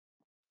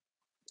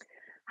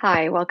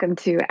Hi, welcome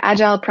to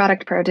Agile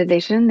Product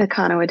Prioritization, the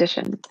Kano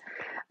edition.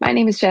 My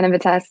name is Shannon.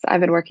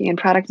 I've been working in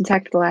product and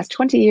tech for the last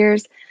 20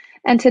 years,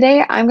 and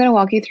today I'm going to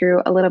walk you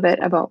through a little bit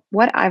about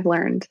what I've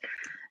learned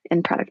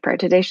in product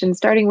prioritization,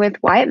 starting with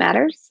why it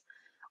matters,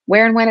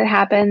 where and when it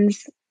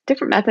happens,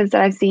 different methods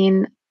that I've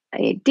seen,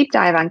 a deep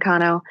dive on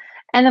Kano,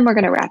 and then we're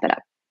going to wrap it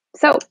up.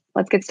 So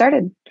let's get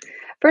started.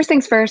 First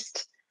things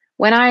first,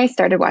 when I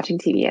started watching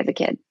TV as a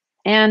kid,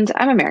 and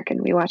I'm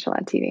American, we watch a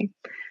lot of TV,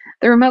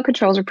 the remote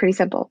controls are pretty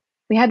simple.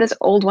 We had this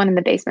old one in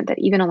the basement that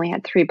even only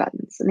had 3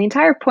 buttons. And the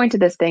entire point of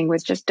this thing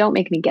was just don't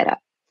make me get up.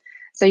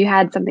 So you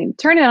had something,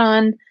 turn it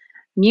on,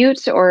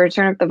 mute or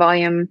turn up the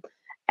volume,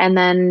 and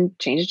then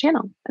change the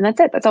channel. And that's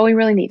it. That's all we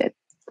really needed.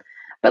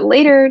 But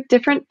later,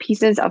 different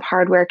pieces of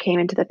hardware came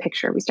into the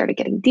picture. We started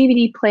getting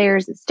DVD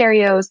players and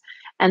stereos,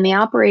 and the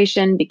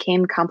operation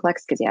became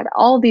complex because you had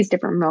all of these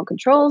different remote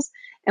controls.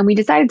 And we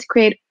decided to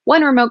create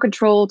one remote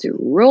control to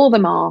rule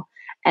them all.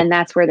 And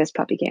that's where this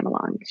puppy came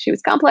along. She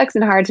was complex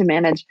and hard to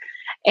manage,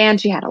 and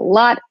she had a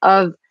lot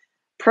of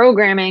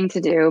programming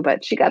to do,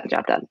 but she got the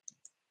job done.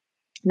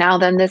 Now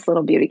then, this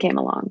little beauty came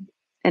along,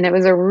 and it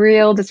was a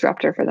real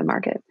disruptor for the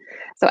market.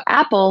 So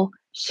Apple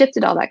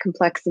shifted all that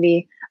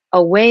complexity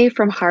away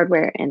from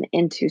hardware and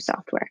into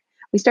software.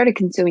 We started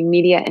consuming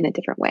media in a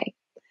different way.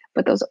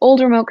 But those old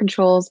remote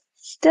controls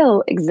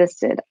still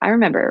existed. I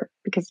remember,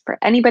 because for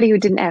anybody who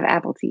didn't have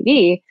Apple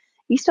TV,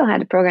 you still had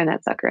to program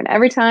that sucker. And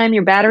every time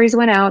your batteries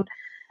went out,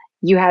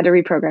 you had to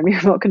reprogram your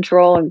remote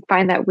control and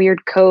find that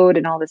weird code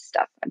and all this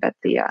stuff. I bet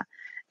the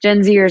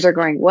Gen Zers are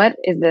going, what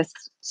is this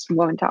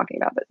woman talking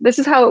about? But this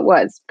is how it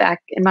was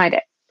back in my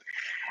day.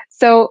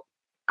 So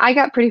I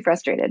got pretty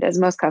frustrated, as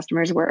most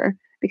customers were,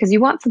 because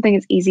you want something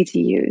that's easy to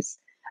use.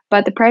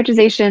 But the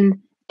prioritization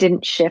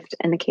didn't shift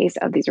in the case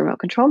of these remote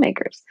control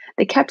makers.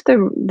 They kept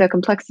the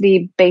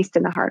complexity based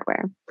in the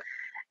hardware.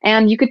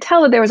 And you could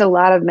tell that there was a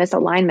lot of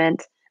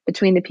misalignment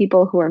between the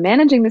people who were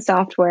managing the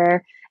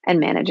software and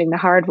managing the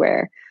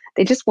hardware.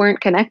 They just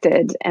weren't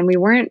connected, and we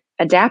weren't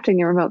adapting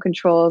the remote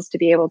controls to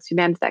be able to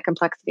manage that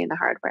complexity in the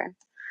hardware.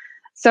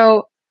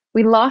 So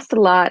we lost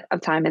a lot of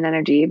time and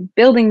energy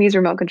building these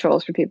remote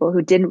controls for people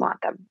who didn't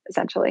want them,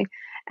 essentially.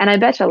 And I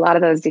bet you a lot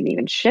of those didn't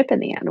even ship in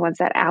the end. Once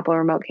that Apple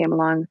remote came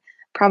along,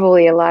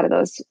 probably a lot of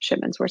those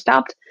shipments were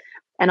stopped,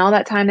 and all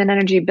that time and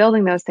energy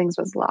building those things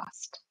was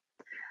lost.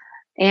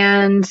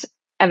 And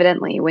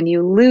evidently, when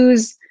you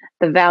lose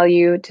the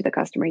value to the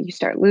customer, you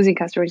start losing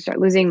customers, you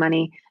start losing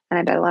money, and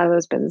I bet a lot of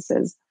those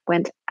businesses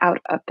went out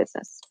of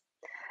business.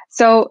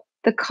 So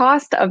the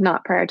cost of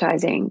not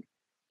prioritizing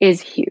is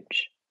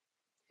huge.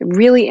 It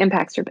really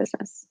impacts your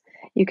business.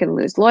 You can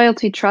lose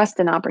loyalty, trust,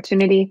 and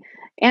opportunity,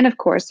 and of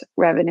course,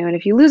 revenue. And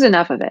if you lose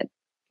enough of it,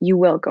 you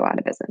will go out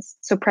of business.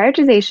 So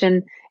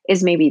prioritization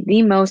is maybe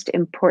the most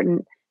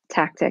important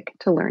tactic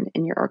to learn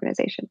in your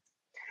organization.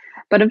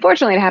 But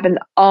unfortunately, it happens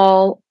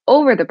all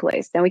over the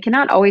place. Now, we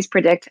cannot always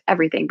predict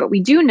everything, but we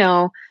do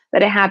know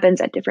that it happens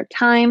at different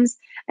times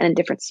and in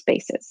different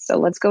spaces. So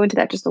let's go into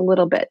that just a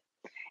little bit.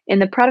 In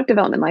the product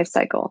development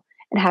lifecycle,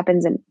 it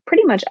happens in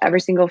pretty much every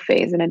single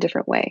phase in a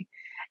different way.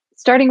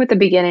 Starting with the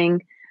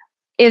beginning,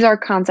 is our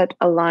concept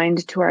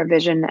aligned to our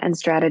vision and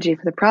strategy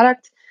for the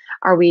product?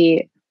 Are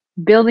we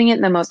building it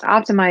in the most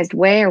optimized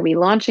way? Are we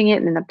launching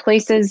it in the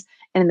places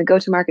and in the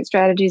go-to-market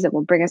strategies that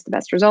will bring us the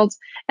best results?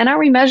 And are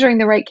we measuring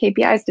the right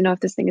KPIs to know if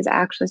this thing is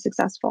actually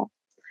successful?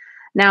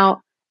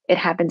 Now, it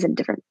happens in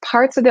different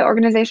parts of the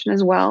organization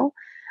as well.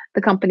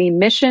 The company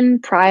mission,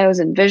 prios,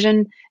 and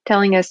vision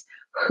telling us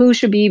who we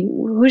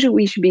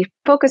should be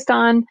focused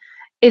on.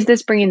 Is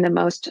this bringing the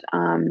most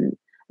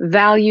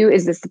value?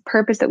 Is this the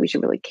purpose that we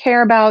should really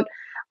care about?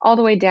 All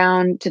the way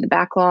down to the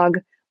backlog,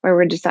 where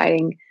we're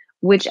deciding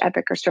which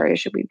epic or story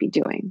should we be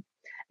doing.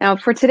 Now,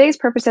 for today's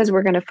purposes,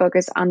 we're going to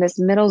focus on this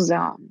middle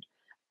zone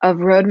of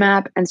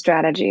roadmap and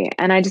strategy.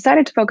 And I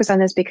decided to focus on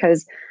this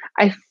because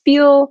I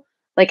feel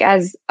like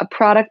as a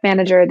product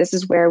manager, this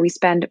is where we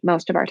spend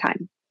most of our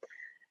time.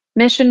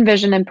 Mission,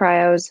 vision, and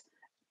prios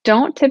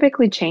don't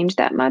typically change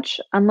that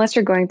much unless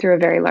you're going through a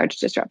very large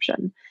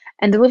disruption.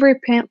 And delivery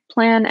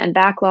plan and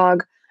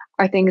backlog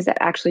are things that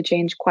actually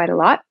change quite a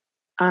lot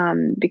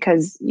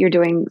because you're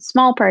doing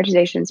small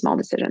prioritization, small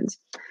decisions.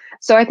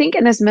 So I think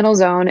in this middle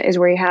zone is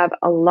where you have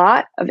a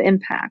lot of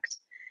impact,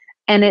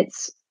 and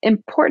it's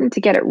important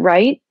to get it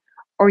right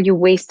or you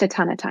waste a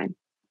ton of time.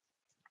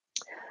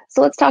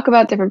 So let's talk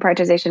about different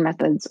prioritization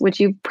methods, which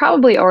you've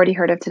probably already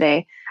heard of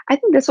today. I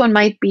think this one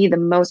might be the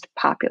most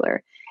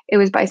popular. It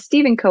was by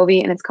Stephen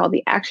Covey, and it's called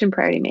the Action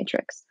Priority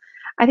Matrix.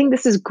 I think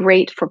this is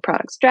great for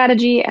product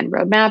strategy and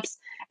roadmaps.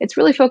 It's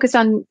really focused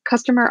on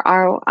customer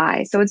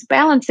ROI. So it's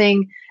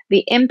balancing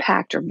the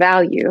impact or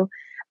value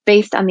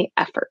based on the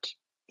effort.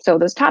 So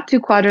those top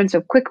 2 quadrants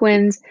of quick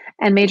wins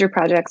and major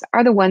projects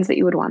are the ones that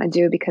you would want to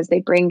do because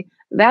they bring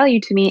value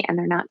to me and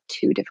they're not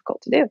too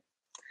difficult to do.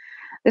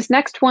 This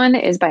next one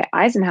is by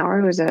Eisenhower,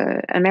 who's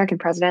an American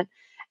president.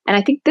 And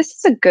I think this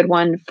is a good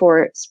one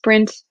for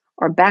sprint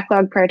or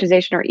backlog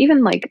prioritization, or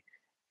even like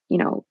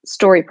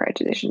story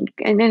prioritization.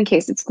 In any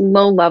case, it's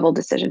low-level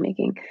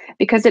decision-making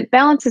because it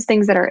balances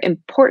things that are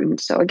important.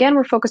 So again,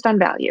 we're focused on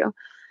value,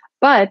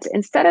 but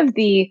instead of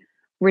the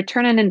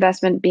return on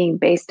investment being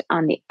based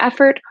on the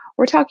effort,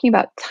 we're talking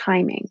about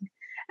timing.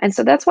 And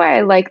so that's why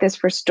I like this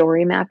for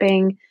story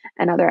mapping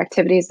and other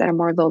activities that are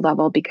more low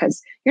level,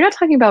 because you're not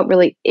talking about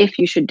really if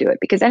you should do it,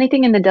 because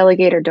anything in the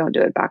delegate or don't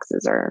do it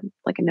boxes are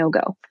like a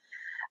no-go,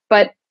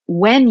 but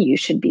when you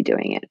should be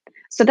doing it.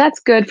 So that's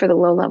good for the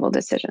low level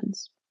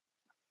decisions.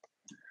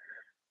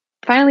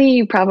 Finally,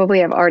 you probably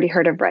have already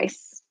heard of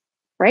RICE.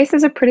 RICE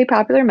is a pretty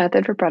popular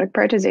method for product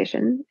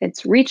prioritization.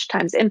 It's reach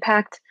times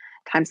impact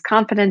times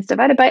confidence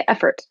divided by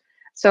effort.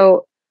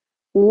 So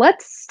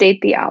let's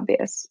state the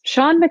obvious.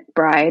 Sean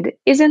McBride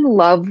is in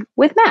love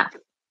with math.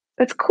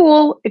 That's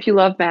cool if you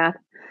love math,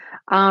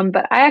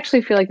 but I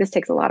actually feel like this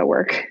takes a lot of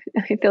work.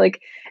 I feel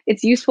like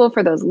it's useful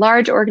for those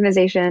large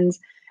organizations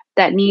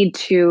that need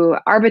to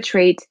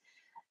arbitrate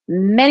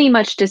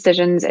much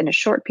decisions in a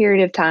short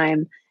period of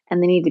time,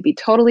 and they need to be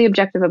totally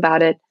objective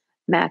about it.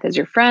 Math is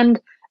your friend,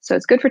 so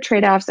it's good for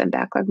trade-offs and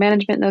backlog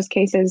management in those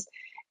cases.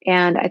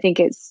 And I think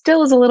it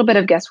still is a little bit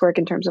of guesswork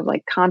in terms of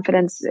like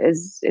confidence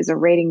is a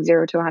rating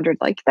 0 to 100.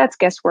 Like that's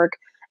guesswork.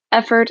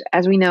 Effort,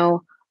 as we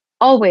know,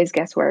 always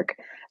guesswork.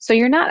 So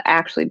you're not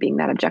actually being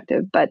that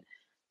objective. But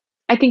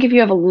I think if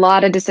you have a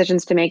lot of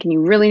decisions to make and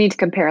you really need to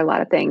compare a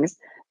lot of things,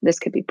 this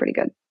could be pretty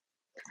good.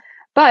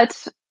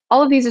 But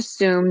all of these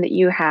assume that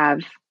you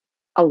have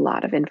a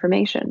lot of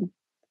information.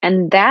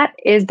 And that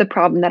is the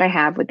problem that I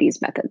have with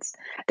these methods.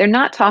 They're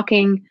not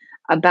talking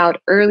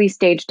about early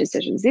stage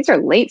decisions. These are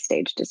late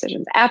stage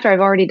decisions after I've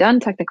already done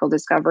technical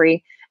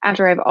discovery,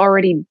 after I've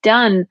already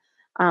done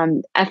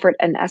effort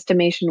and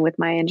estimation with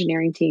my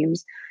engineering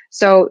teams.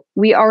 So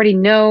we already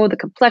know the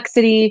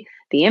complexity,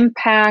 the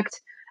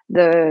impact,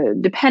 the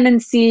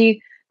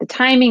dependency, the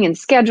timing and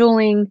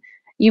scheduling.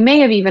 You may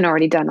have even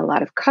already done a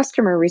lot of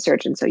customer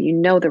research, and so you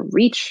know the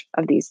reach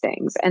of these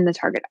things and the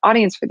target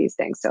audience for these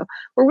things. So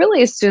we're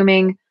really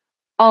assuming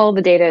all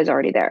the data is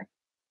already there.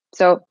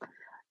 So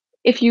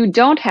if you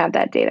don't have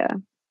that data,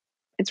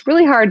 it's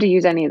really hard to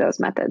use any of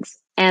those methods.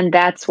 And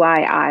that's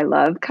why I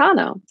love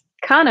Kano.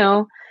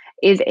 Kano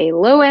is a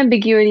low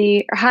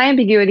ambiguity or high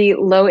ambiguity,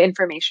 low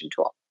information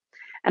tool.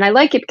 And I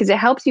like it because it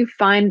helps you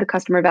find the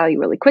customer value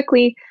really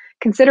quickly,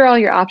 consider all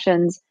your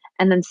options,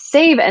 and then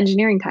save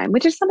engineering time,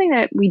 which is something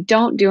that we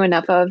don't do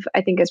enough of,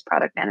 I think, as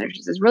product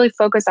managers, is really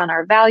focus on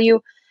our value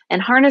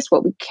and harness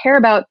what we care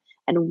about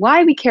and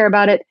why we care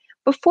about it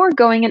before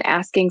going and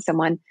asking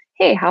someone,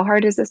 hey, how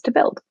hard is this to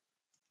build?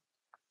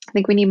 I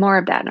think we need more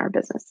of that in our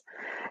business.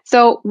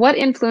 So what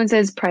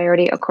influences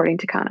priority according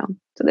to Kano?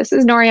 So this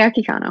is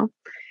Noriaki Kano.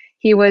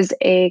 He was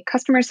a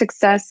customer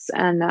success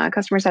and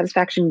customer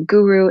satisfaction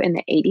guru in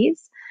the 80s.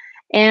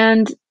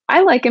 And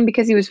I like him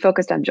because he was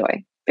focused on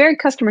joy, very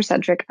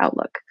customer-centric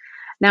outlook.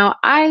 Now,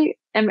 I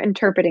am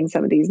interpreting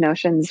some of these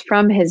notions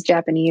from his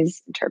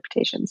Japanese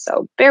interpretation.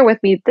 So bear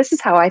with me. This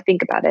is how I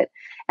think about it.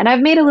 And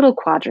I've made a little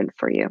quadrant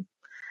for you.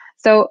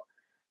 So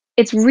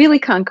it's really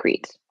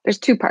concrete. There's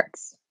two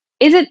parts.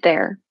 Is it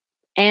there?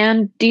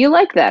 And do you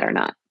like that or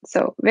not?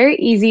 So very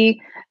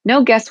easy,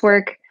 no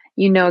guesswork.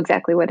 You know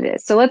exactly what it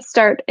is. So let's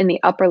start in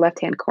the upper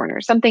left-hand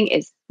corner. Something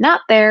is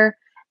not there,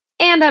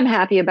 and I'm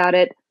happy about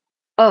it.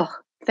 Oh,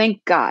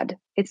 thank God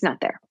it's not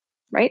there,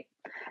 right?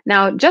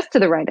 Now, just to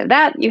the right of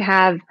that, you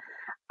have,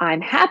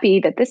 I'm happy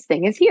that this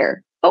thing is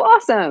here. Oh,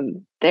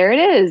 awesome. There it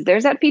is.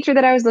 There's that feature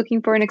that I was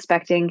looking for and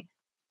expecting.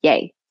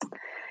 Yay.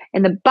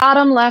 In the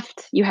bottom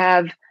left, you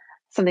have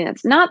something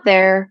that's not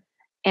there,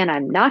 and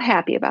I'm not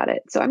happy about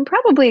it. So I'm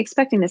probably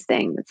expecting this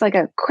thing. It's like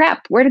a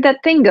crap, where did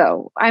that thing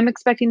go? I'm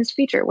expecting this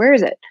feature. Where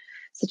is it?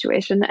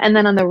 Situation. And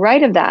then on the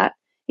right of that,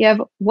 you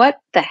have, what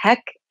the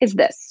heck is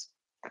this?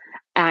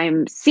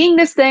 I'm seeing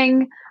this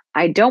thing.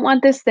 I don't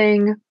want this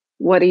thing.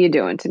 What are you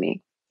doing to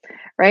me?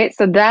 Right?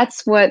 So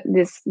that's what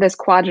this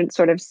quadrant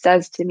sort of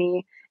says to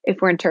me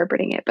if we're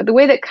interpreting it. But the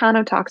way that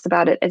Kano talks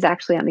about it is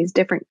actually on these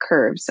different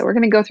curves. So we're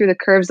going to go through the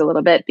curves a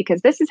little bit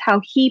because this is how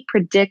he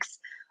predicts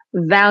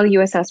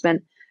value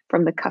assessment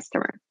from the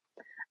customer.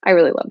 I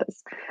really love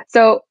this.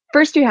 So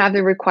first you have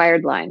the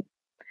required line.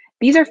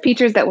 These are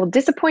features that will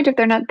disappoint if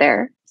they're not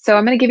there. So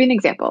I'm going to give you an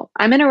example.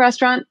 I'm in a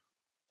restaurant.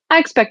 I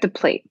expect a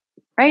plate,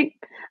 right?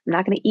 I'm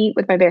not going to eat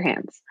with my bare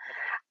hands.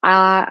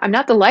 I'm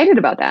not delighted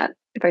about that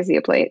if I see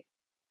a plate,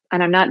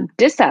 and I'm not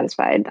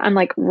dissatisfied. I'm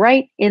like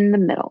right in the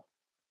middle.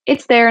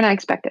 It's there and I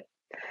expect it.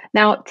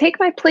 Now, take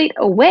my plate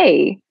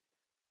away.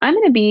 I'm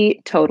going to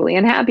be totally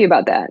unhappy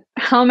about that.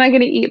 How am I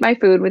going to eat my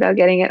food without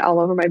getting it all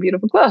over my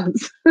beautiful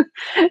clothes?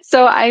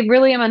 So I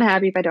really am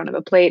unhappy if I don't have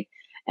a plate.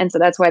 And so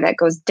that's why that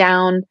goes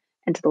down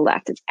and to the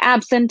left. It's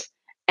absent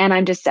and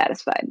I'm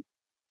dissatisfied.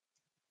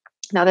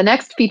 Now, the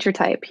next feature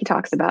type he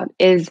talks about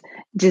is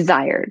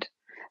desired.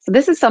 So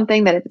this is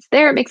something that if it's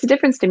there, it makes a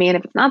difference to me. And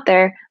if it's not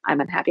there,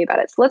 I'm unhappy about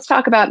it. So let's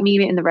talk about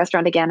me in the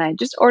restaurant again. I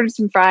just ordered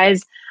some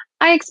fries.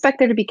 I expect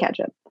there to be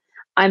ketchup.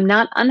 I'm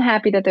not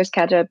unhappy that there's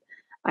ketchup.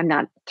 I'm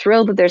not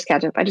thrilled that there's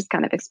ketchup. I just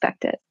kind of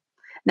expect it.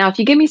 Now, if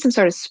you give me some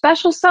sort of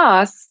special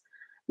sauce,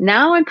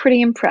 now I'm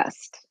pretty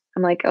impressed.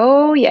 I'm like,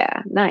 oh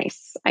yeah,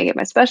 nice. I get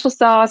my special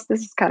sauce.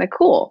 This is kind of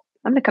cool.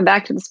 I'm gonna come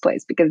back to this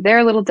place because they're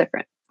a little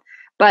different.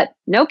 But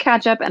no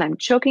ketchup, and I'm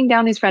choking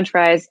down these French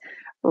fries.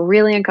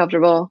 Really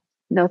uncomfortable.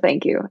 No,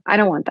 thank you. I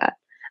don't want that.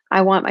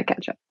 I want my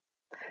ketchup.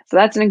 So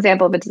that's an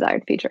example of a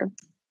desired feature.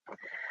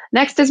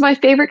 Next is my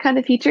favorite kind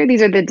of feature.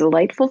 These are the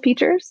delightful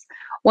features,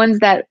 ones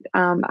that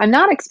I'm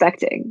not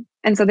expecting.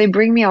 And so they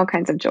bring me all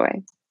kinds of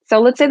joy. So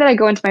let's say that I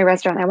go into my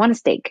restaurant, I want a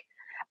steak.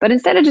 But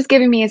instead of just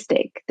giving me a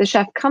steak, the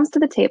chef comes to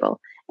the table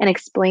and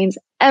explains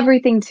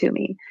everything to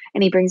me.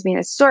 And he brings me an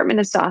assortment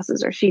of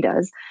sauces, or she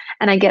does.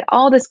 And I get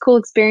all this cool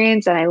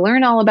experience and I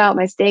learn all about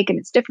my steak and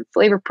its different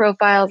flavor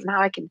profiles and how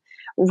I can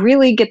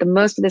really get the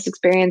most of this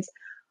experience.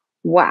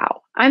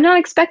 Wow, I'm not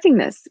expecting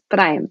this, but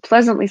I am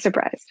pleasantly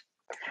surprised.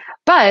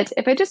 But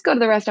if I just go to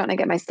the restaurant and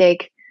I get my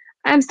steak,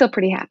 I'm still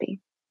pretty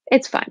happy.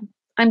 It's fine.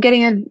 I'm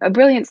getting a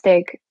brilliant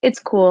steak. It's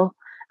cool.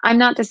 I'm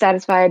not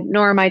dissatisfied,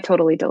 nor am I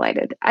totally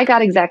delighted. I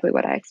got exactly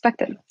what I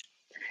expected.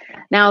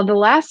 Now, the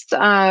last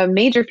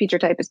major feature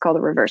type is called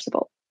a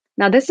reversible.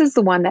 Now, this is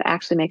the one that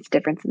actually makes a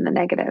difference in the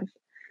negative.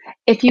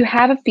 If you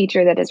have a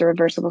feature that is a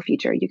reversible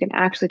feature, you can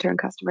actually turn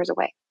customers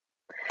away.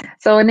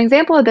 So, an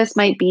example of this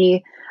might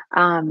be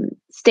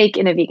steak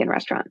in a vegan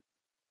restaurant.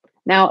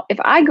 Now, if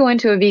I go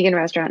into a vegan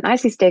restaurant and I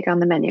see steak on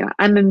the menu,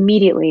 I'm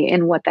immediately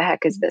in what the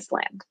heck is this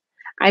land?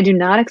 I do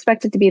not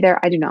expect it to be there.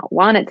 I do not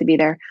want it to be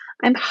there.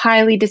 I'm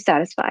highly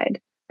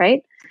dissatisfied,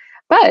 right?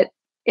 But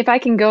if I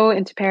can go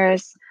into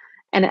Paris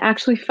and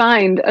actually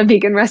find a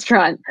vegan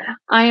restaurant,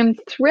 I am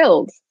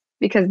thrilled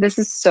because this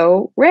is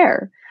so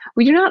rare.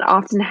 We do not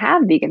often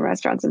have vegan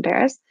restaurants in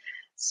Paris.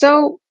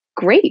 So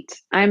great.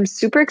 I'm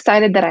super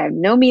excited that I have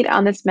no meat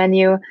on this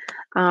menu.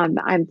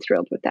 I'm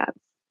thrilled with that.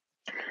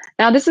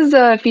 Now, this is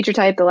a feature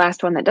type, the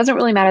last one, that doesn't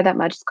really matter that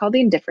much. It's called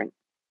the indifferent.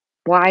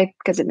 Why?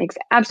 Because it makes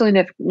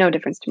absolutely no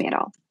difference to me at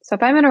all. So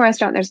if I'm in a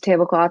restaurant and there's a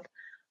tablecloth,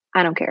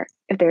 I don't care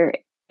if there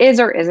is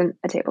or isn't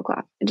a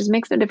tablecloth. It just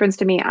makes no difference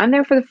to me. I'm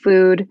there for the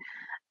food.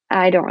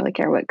 I don't really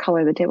care what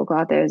color the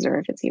tablecloth is or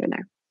if it's even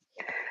there.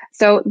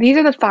 So these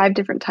are the 5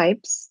 different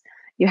types.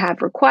 You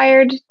have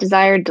required,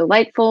 desired,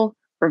 delightful,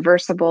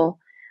 reversible,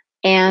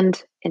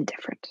 and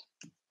indifferent.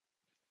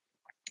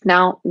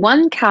 Now,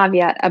 one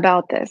caveat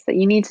about this that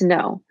you need to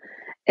know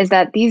is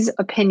that these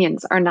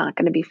opinions are not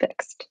going to be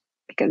fixed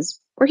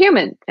because we're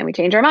human and we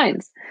change our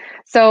minds.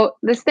 So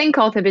this thing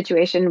called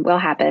habituation will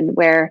happen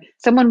where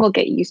someone will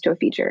get used to a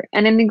feature.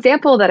 And an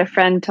example that a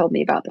friend told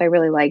me about that I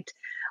really liked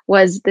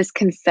was this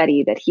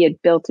confetti that he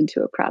had built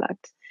into a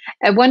product.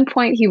 At one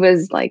point, he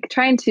was like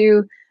trying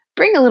to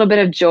bring a little bit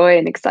of joy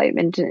and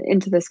excitement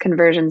into this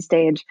conversion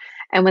stage.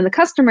 And when the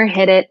customer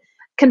hit it,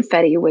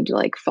 confetti would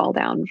like fall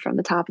down from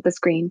the top of the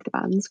screen to the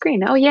bottom of the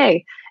screen. Oh,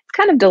 yay. It's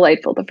kind of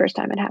delightful the first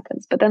time it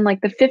happens. But then,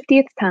 like the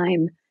 50th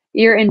time,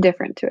 you're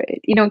indifferent to it.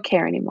 You don't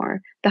care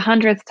anymore. The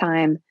 100th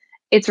time,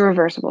 it's a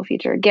reversible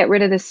feature. Get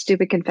rid of this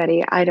stupid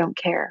confetti. I don't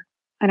care.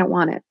 I don't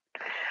want it.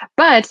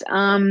 But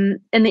in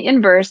the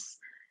inverse,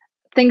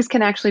 things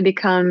can actually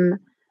become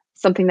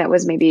something that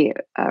was maybe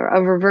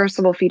a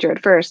reversible feature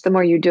at first. The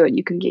more you do it,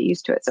 you can get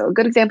used to it. So a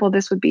good example of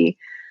this would be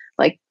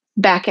like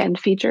back end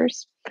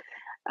features.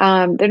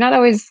 They're not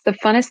always the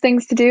funnest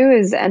things to do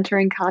is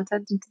entering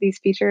content into these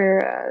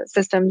feature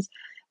systems,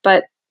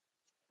 but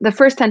the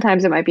first 10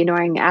 times it might be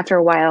annoying. After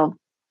a while,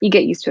 you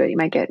get used to it. You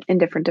might get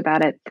indifferent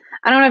about it.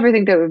 I don't ever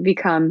think that would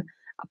become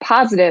a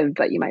positive,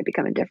 but you might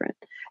become indifferent.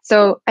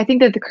 So I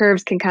think that the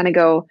curves can kind of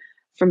go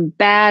from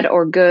bad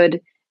or good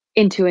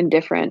into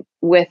indifferent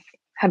with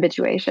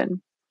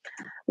habituation.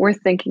 Worth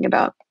thinking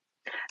about.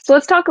 So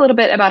let's talk a little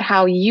bit about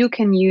how you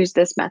can use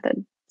this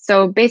method.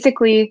 So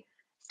basically,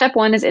 step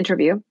 1 is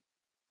interview.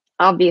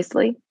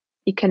 Obviously,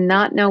 you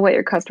cannot know what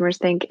your customers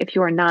think if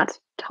you are not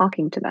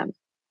talking to them.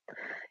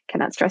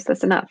 Cannot stress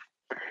this enough.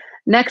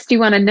 Next, you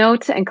want to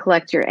note and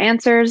collect your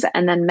answers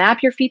and then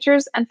map your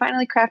features and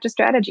finally craft a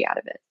strategy out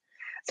of it.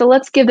 So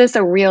let's give this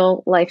a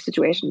real life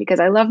situation because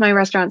I love my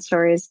restaurant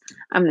stories.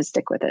 I'm going to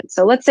stick with it.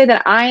 So let's say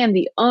that I am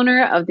the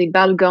owner of the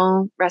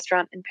Balgon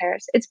restaurant in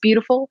Paris. It's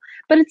beautiful,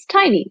 but it's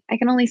tiny. I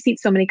can only seat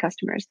so many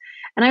customers.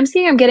 And I'm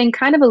seeing I'm getting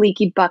kind of a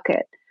leaky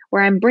bucket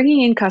where I'm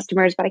bringing in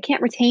customers, but I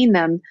can't retain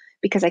them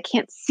because I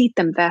can't seat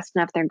them fast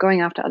enough. They're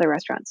going off to other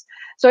restaurants.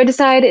 So I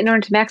decide in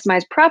order to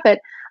maximize profit,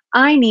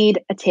 I need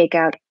a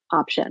takeout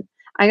option.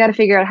 I got to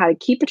figure out how to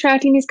keep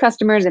attracting these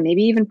customers and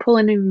maybe even pull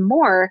in even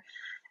more,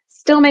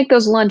 still make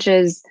those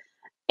lunches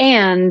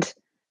and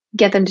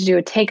get them to do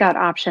a takeout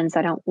option so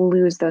I don't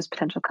lose those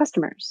potential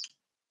customers.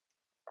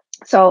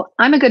 So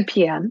I'm a good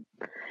PM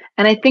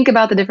and I think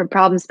about the different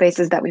problem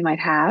spaces that we might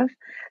have.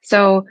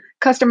 So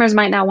customers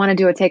might not want to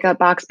do a takeout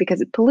box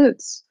because it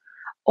pollutes,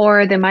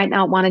 or they might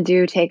not want to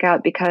do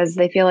takeout because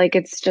they feel like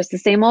it's just the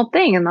same old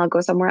thing and they'll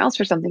go somewhere else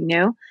for something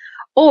new,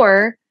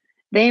 or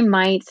they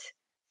might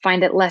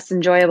find it less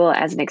enjoyable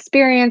as an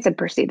experience and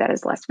perceive that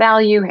as less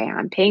value. Hey,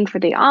 I'm paying for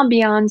the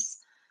ambiance.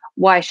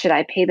 Why should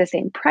I pay the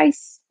same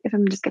price if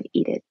I'm just going to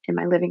eat it in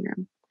my living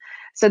room?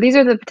 So these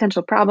are the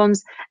potential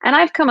problems. And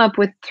I've come up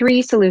with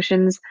 3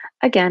 solutions,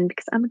 again,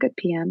 because I'm a good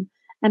PM.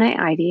 and I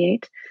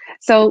ideate.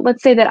 So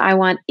let's say that I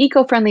want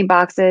eco-friendly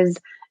boxes,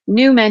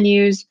 new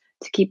menus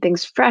to keep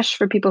things fresh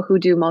for people who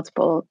do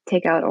multiple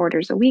takeout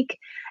orders a week,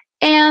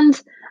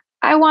 and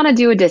I want to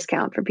do a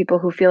discount for people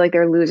who feel like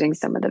they're losing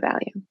some of the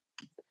value.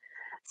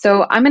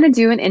 So I'm going to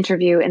do an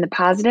interview in the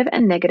positive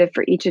and negative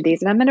for each of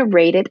these, and I'm going to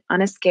rate it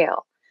on a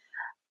scale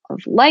of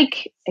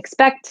like,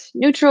 expect,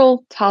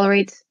 neutral,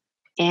 tolerate,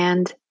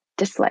 and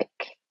dislike.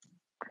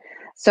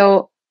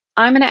 So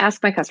I'm going to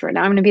ask my customer.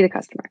 Now I'm going to be the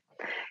customer.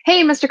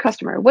 Hey, Mr.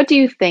 Customer, what do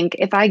you think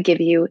if I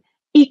give you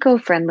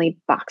eco-friendly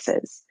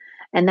boxes?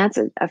 And that's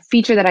a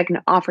feature that I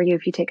can offer you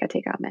if you take a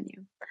takeout menu.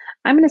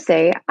 I'm going to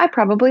say, I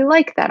probably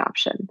like that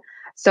option.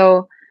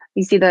 So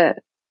you see the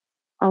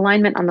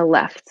alignment on the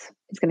left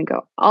is going to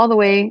go all the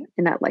way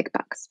in that like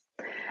box.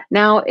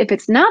 Now, if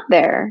it's not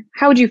there,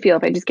 how would you feel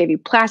if I just gave you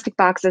plastic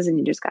boxes and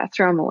you just got to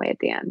throw them away at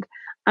the end?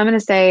 I'm going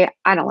to say,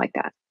 I don't like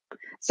that.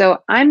 So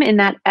I'm in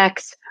that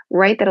X,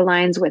 right, that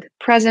aligns with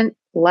present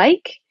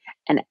like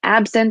and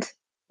absent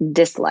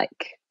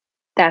dislike.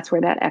 That's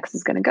where that X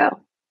is going to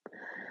go.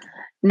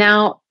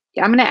 Now,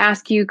 I'm going to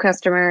ask you,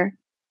 customer,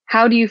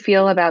 how do you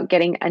feel about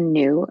getting a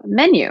new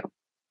menu?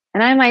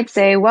 And I might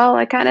say, well,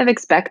 I kind of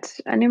expect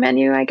a new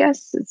menu, I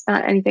guess. It's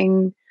not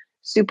anything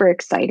super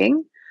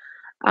exciting.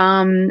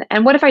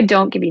 And what if I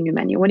don't give you a new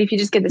menu? What if you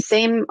just get the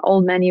same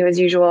old menu as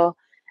usual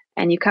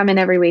and you come in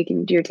every week and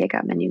you do your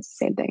takeout menu? It's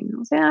the same thing.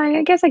 I'll say,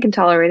 I guess I can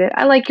tolerate it.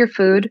 I like your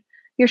food.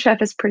 Your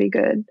chef is pretty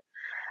good.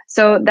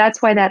 So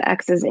that's why that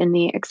X is in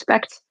the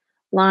expect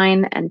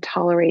line and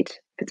tolerate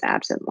if it's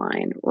absent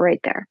line right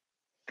there.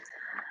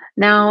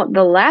 Now,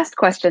 the last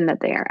question that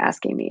they are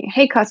asking me,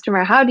 hey,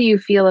 customer, how do you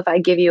feel if I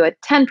give you a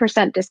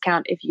 10%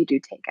 discount if you do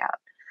takeout?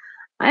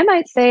 I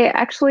might say,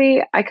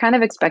 actually, I kind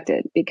of expect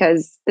it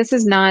because this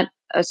is not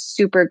a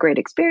super great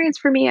experience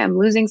for me. I'm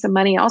losing some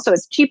money. Also,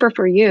 it's cheaper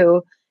for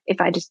you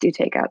if I just do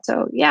takeout.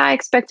 So, yeah, I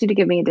expect you to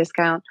give me a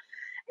discount.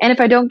 And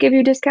if I don't give you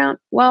a discount,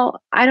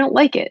 well, I don't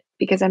like it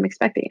because I'm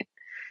expecting it.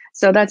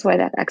 So that's why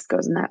that X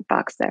goes in that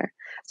box there.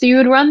 So you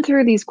would run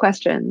through these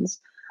questions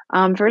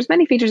for as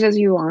many features as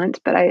you want,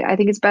 but I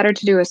think it's better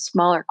to do a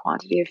smaller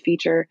quantity of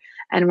feature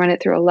and run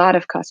it through a lot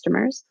of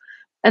customers.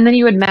 And then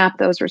you would map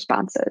those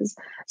responses.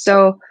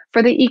 So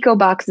for the eco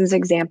boxes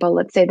example,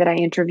 let's say that I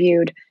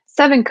interviewed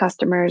 7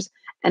 customers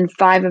and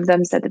 5 of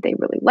them said that they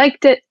really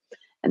liked it,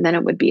 and then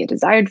it would be a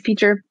desired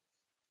feature.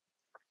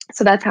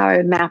 So that's how I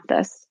would map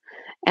this.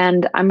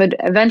 And I would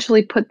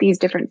eventually put these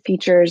different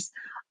features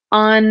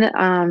on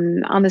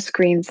the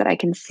screens that I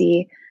can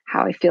see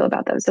how I feel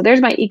about them. So there's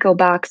my eco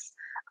box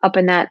up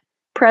in that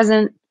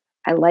present,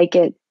 I like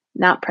it,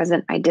 not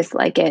present, I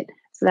dislike it.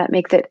 So that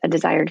makes it a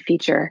desired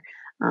feature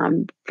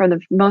for the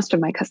most of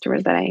my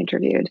customers that I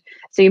interviewed.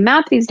 So you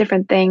map these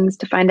different things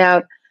to find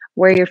out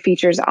where your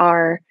features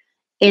are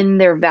in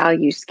their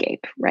value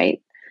scape,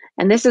 right?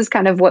 And this is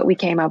kind of what we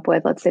came up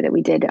with. Let's say that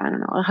we did, I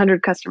don't know,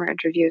 100 customer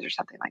interviews or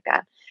something like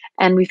that.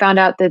 And we found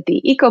out that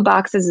the eco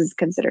boxes is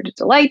considered a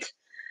delight.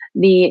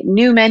 The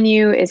new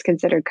menu is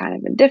considered kind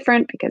of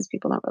indifferent because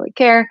people don't really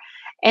care.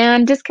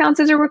 And discounts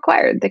are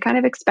required. They kind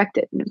of expect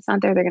it. And if it's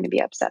not there, they're going to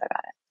be upset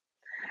about it.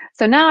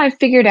 So now I've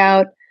figured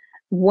out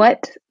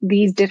what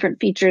these different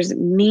features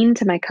mean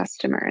to my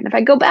customer. And if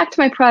I go back to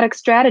my product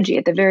strategy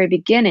at the very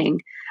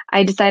beginning,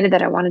 I decided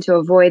that I wanted to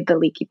avoid the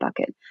leaky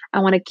bucket. I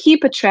want to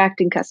keep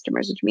attracting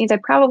customers, which means I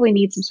probably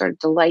need some sort of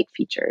delight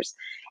features.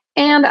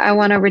 And I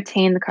want to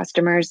retain the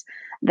customers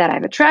that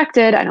I've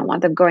attracted. I don't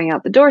want them going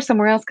out the door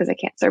somewhere else because I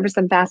can't service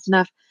them fast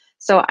enough.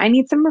 So I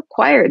need some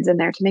requireds in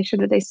there to make sure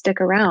that they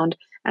stick around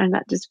and I'm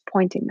not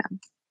disappointing them.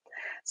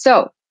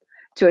 So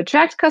to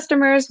attract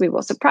customers, we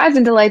will surprise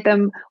and delight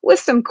them with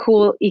some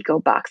cool eco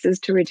boxes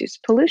to reduce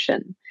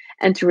pollution.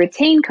 And to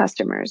retain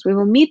customers, we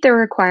will meet their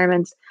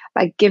requirements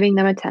by giving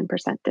them a 10%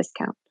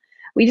 discount.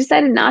 We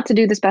decided not to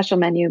do the special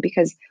menu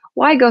because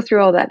why go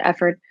through all that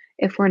effort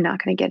if we're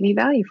not going to get any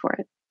value for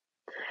it?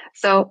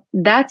 So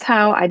that's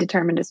how I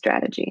determined a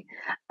strategy.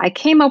 I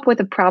came up with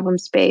a problem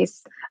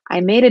space. I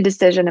made a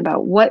decision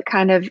about what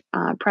kind of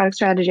product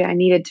strategy I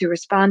needed to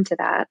respond to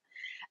that.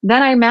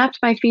 Then I mapped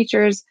my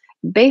features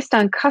based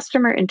on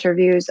customer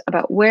interviews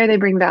about where they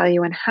bring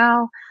value and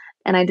how,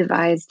 and I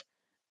devised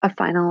a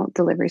final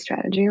delivery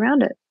strategy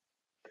around it.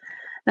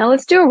 Now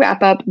let's do a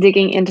wrap up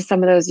digging into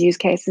some of those use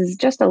cases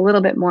just a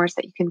little bit more so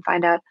that you can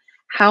find out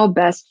how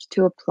best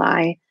to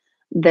apply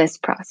this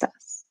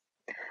process.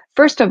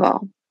 First of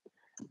all,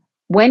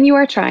 when you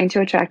are trying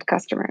to attract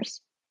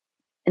customers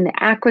in the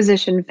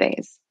acquisition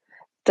phase,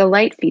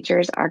 delight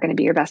features are going to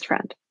be your best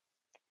friend.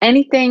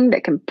 Anything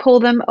that can pull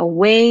them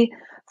away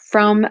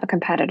from a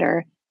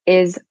competitor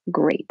is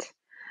great.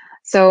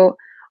 So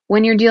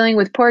when you're dealing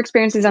with poor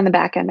experiences on the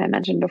back end, I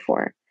mentioned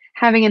before,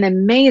 having an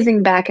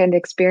amazing back end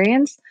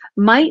experience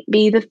might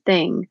be the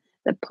thing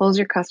that pulls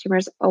your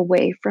customers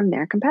away from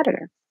their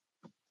competitor.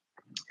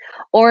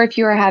 Or if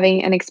you are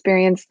having an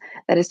experience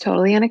that is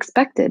totally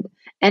unexpected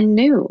and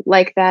new,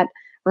 like that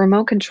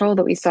remote control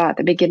that we saw at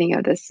the beginning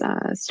of this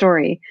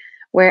story,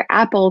 where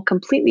Apple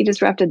completely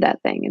disrupted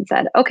that thing and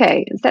said,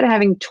 okay, instead of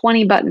having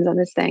 20 buttons on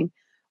this thing,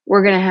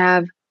 we're going to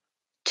have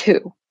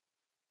 2.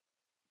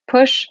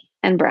 push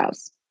and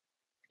browse.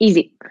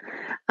 Easy.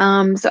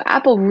 So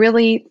Apple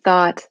really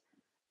thought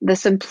the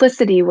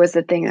simplicity was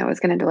the thing that was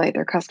going to delight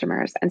their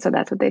customers. And so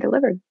that's what they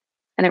delivered.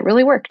 And it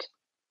really worked.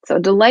 So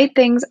delight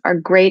things are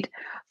great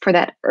for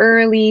that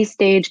early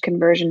stage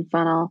conversion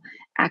funnel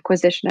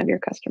acquisition of your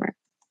customer.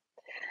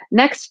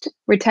 Next,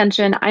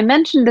 retention. I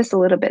mentioned this a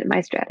little bit in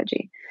my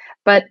strategy,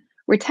 but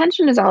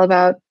retention is all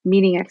about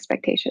meeting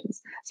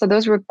expectations. So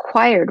those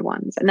required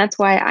ones, and that's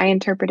why I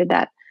interpreted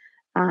that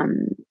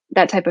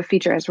type of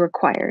feature as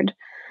required,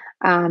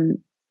 um,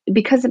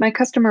 because my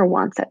customer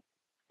wants it,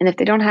 and if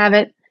they don't have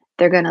it,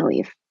 they're going to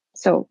leave.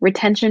 So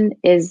retention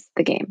is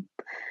the game.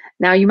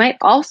 Now, you might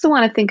also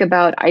want to think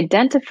about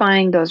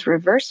identifying those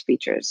reverse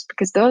features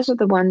because those are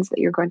the ones that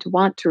you're going to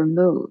want to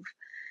remove.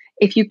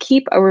 If you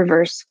keep a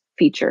reverse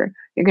feature,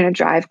 you're going to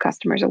drive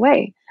customers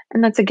away,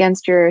 and that's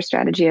against your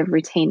strategy of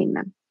retaining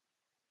them.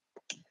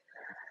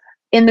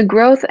 In the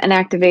growth and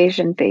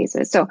activation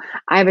phases, so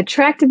I've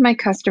attracted my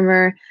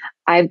customer,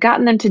 I've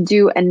gotten them to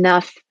do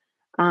enough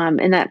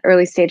in that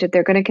early stage that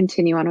they're going to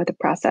continue on with the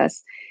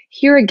process.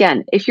 Here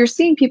again, if you're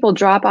seeing people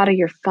drop out of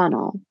your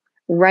funnel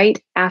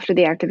right after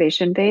the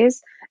activation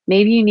phase,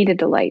 maybe you need a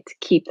delight to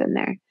keep them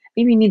there.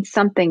 Maybe you need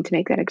something to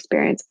make that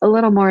experience a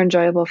little more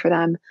enjoyable for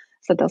them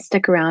so that they'll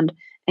stick around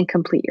and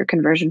complete your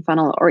conversion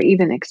funnel or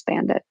even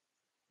expand it.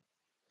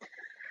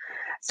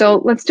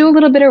 So let's do a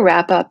little bit of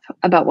wrap up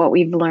about what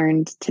we've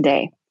learned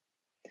today.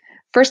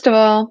 First of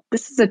all,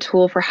 this is a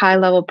tool for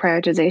high-level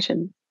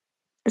prioritization.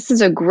 This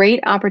is a great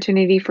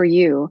opportunity for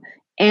you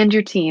and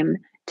your team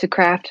to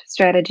craft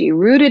strategy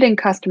rooted in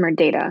customer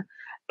data,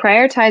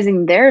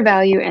 prioritizing their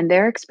value and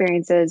their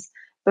experiences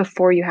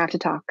before you have to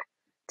talk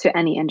to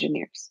any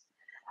engineers.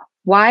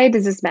 Why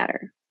does this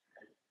matter?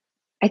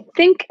 I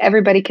think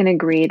everybody can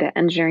agree that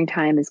engineering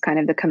time is kind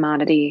of the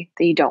commodity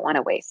that you don't want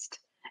to waste.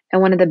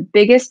 And one of the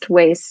biggest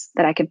wastes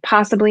that I could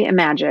possibly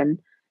imagine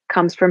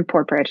comes from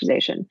poor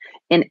prioritization.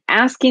 In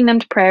asking them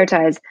to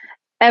prioritize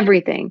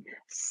everything,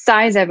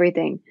 size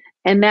everything,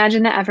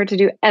 imagine the effort to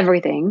do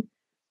everything,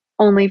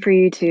 only for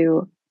you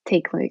to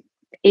take like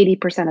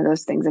 80% of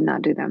those things and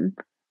not do them.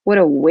 What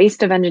a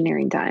waste of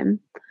engineering time.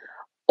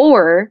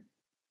 Or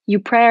you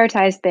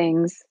prioritize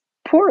things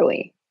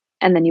poorly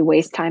and then you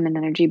waste time and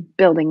energy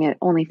building it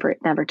only for it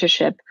never to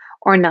ship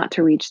or not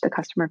to reach the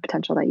customer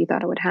potential that you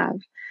thought it would have.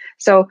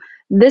 So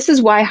this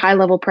is why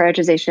high-level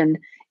prioritization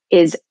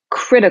is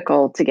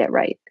critical to get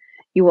right.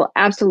 You will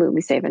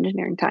absolutely save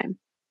engineering time.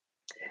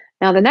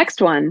 Now, the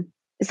next one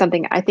is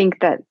something I think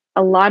that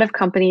a lot of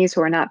companies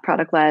who are not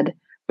product-led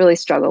really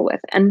struggle with.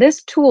 And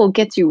this tool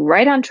gets you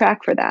right on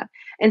track for that.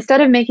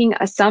 Instead of making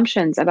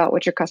assumptions about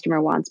what your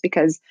customer wants,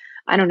 because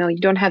I don't know, you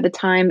don't have the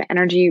time,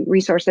 energy,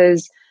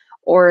 resources,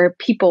 or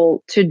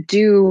people to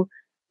do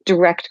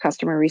direct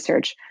customer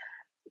research,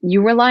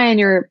 you rely on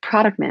your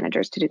product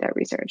managers to do that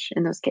research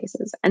in those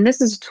cases. And this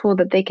is a tool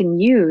that they can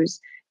use.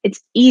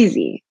 It's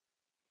easy.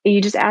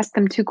 You just ask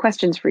them 2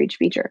 questions for each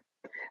feature.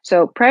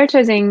 So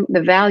prioritizing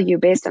the value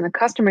based on a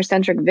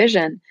customer-centric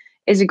vision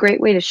is a great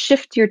way to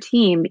shift your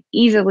team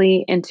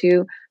easily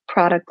into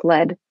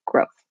product-led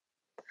growth.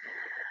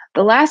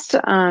 The last,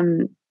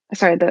 the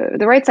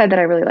right side that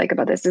I really like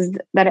about this is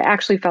that it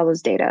actually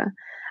follows data.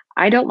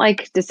 I don't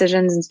like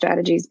decisions and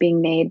strategies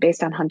being made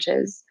based on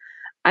hunches.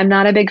 I'm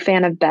not a big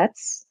fan of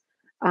bets.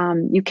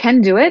 You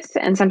can do it,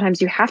 and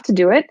sometimes you have to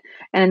do it.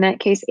 And in that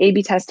case,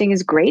 A/B testing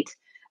is great.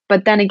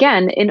 But then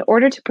again, in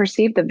order to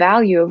perceive the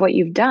value of what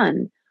you've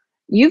done,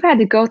 you've had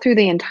to go through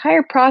the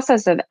entire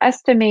process of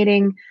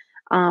estimating,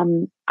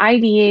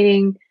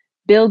 ideating,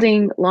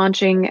 building,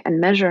 launching, and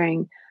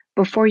measuring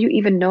before you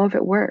even know if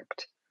it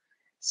worked.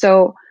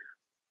 So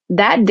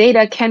that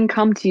data can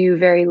come to you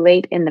very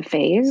late in the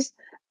phase,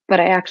 but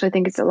I actually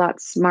think it's a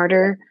lot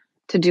smarter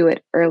to do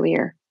it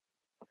earlier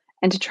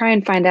and to try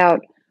and find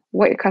out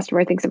what your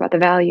customer thinks about the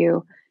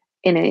value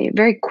in a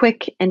very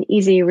quick and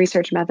easy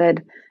research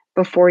method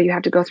before you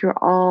have to go through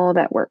all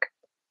that work.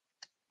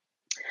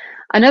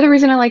 Another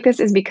reason I like this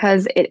is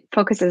because it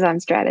focuses on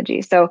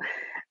strategy. So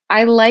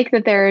I like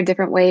that there are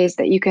different ways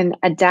that you can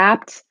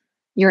adapt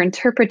your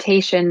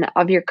interpretation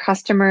of your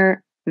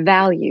customer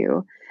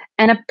value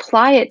and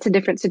apply it to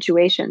different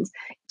situations.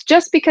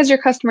 Just because your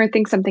customer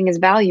thinks something is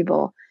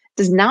valuable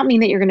does not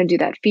mean that you're going to do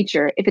that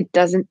feature if it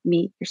doesn't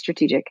meet your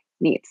strategic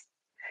needs.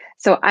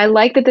 So I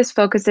like that this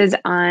focuses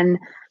on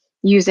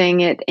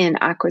using it in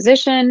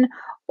acquisition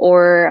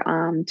or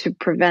to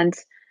prevent,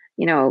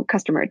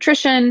 customer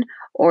attrition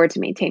or to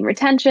maintain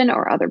retention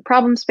or other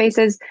problem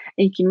spaces.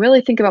 And you can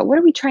really think about what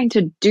are we trying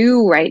to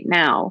do right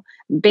now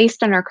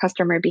based on our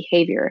customer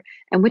behavior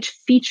and which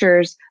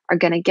features are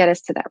going to get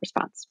us to that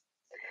response.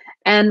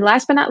 And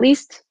last but not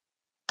least,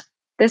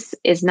 this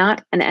is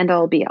not an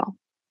end-all be-all.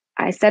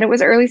 I said it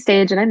was early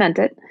stage and I meant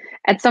it.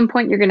 At some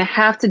point, you're going to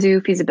have to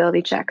do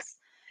feasibility checks.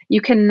 You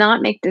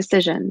cannot make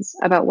decisions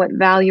about what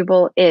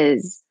valuable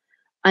is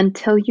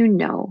until you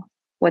know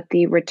what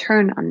the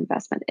return on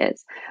investment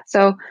is.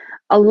 So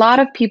a lot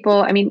of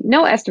people,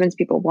 no estimates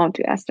people won't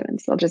do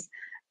estimates. They'll just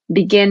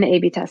begin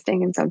A/B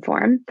testing in some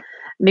form.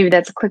 Maybe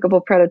that's a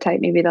clickable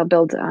prototype. Maybe they'll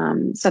build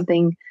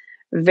something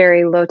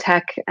very low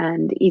tech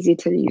and easy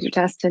to user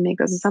test to make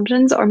those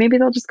assumptions, or maybe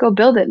they'll just go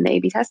build it and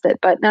A/B test it.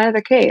 But in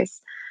either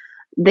case,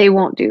 they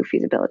won't do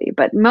feasibility.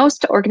 But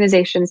most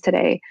organizations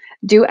today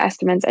do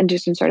estimates and do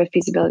some sort of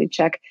feasibility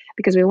check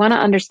because we want to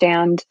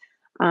understand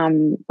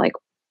like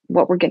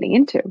what we're getting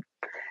into.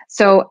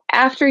 So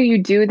after you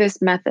do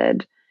this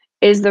method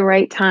is the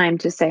right time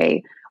to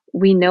say,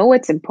 we know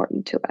what's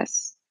important to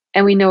us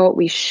and we know what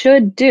we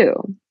should do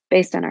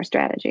based on our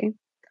strategy.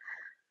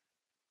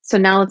 So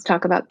now let's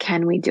talk about,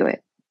 can we do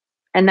it?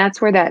 And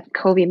that's where that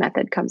Covey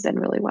method comes in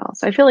really well.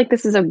 So I feel like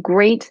this is a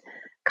great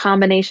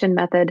combination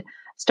method,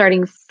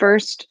 starting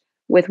first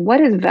with what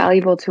is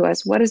valuable to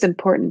us, what is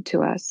important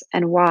to us,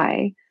 and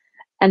why,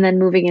 and then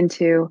moving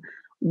into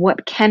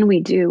what can we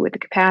do with the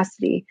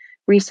capacity,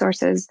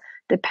 resources,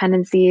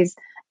 dependencies,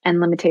 and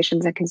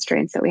limitations and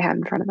constraints that we have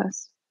in front of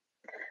us.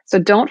 So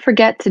don't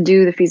forget to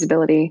do the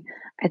feasibility,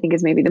 I think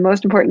is maybe the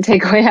most important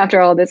takeaway after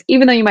all of this.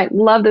 Even though you might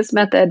love this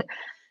method,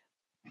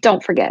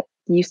 don't forget,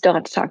 you still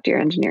have to talk to your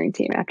engineering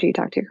team after you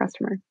talk to your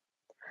customer.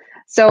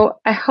 So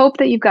I hope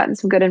that you've gotten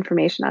some good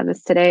information on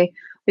this today.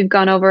 We've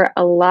gone over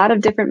a lot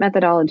of different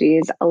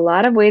methodologies, a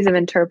lot of ways of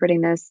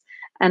interpreting this,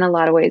 and a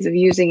lot of ways of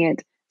using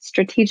it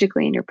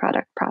strategically in your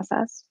product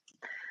process.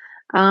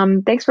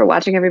 Thanks for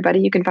watching,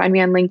 everybody. You can find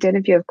me on LinkedIn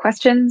if you have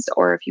questions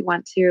or if you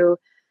want to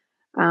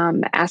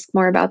ask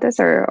more about this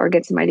or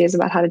get some ideas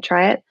about how to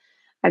try it.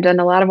 I've done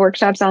a lot of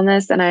workshops on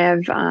this, and I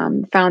have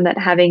found that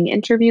having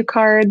interview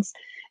cards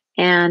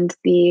and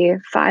the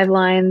 5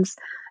 lines,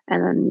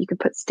 and then you can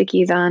put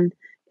stickies on,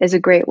 is a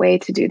great way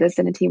to do this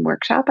in a team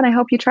workshop. And I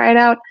hope you try it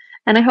out.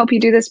 And I hope you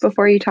do this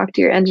before you talk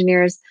to your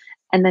engineers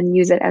and then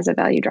use it as a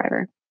value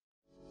driver.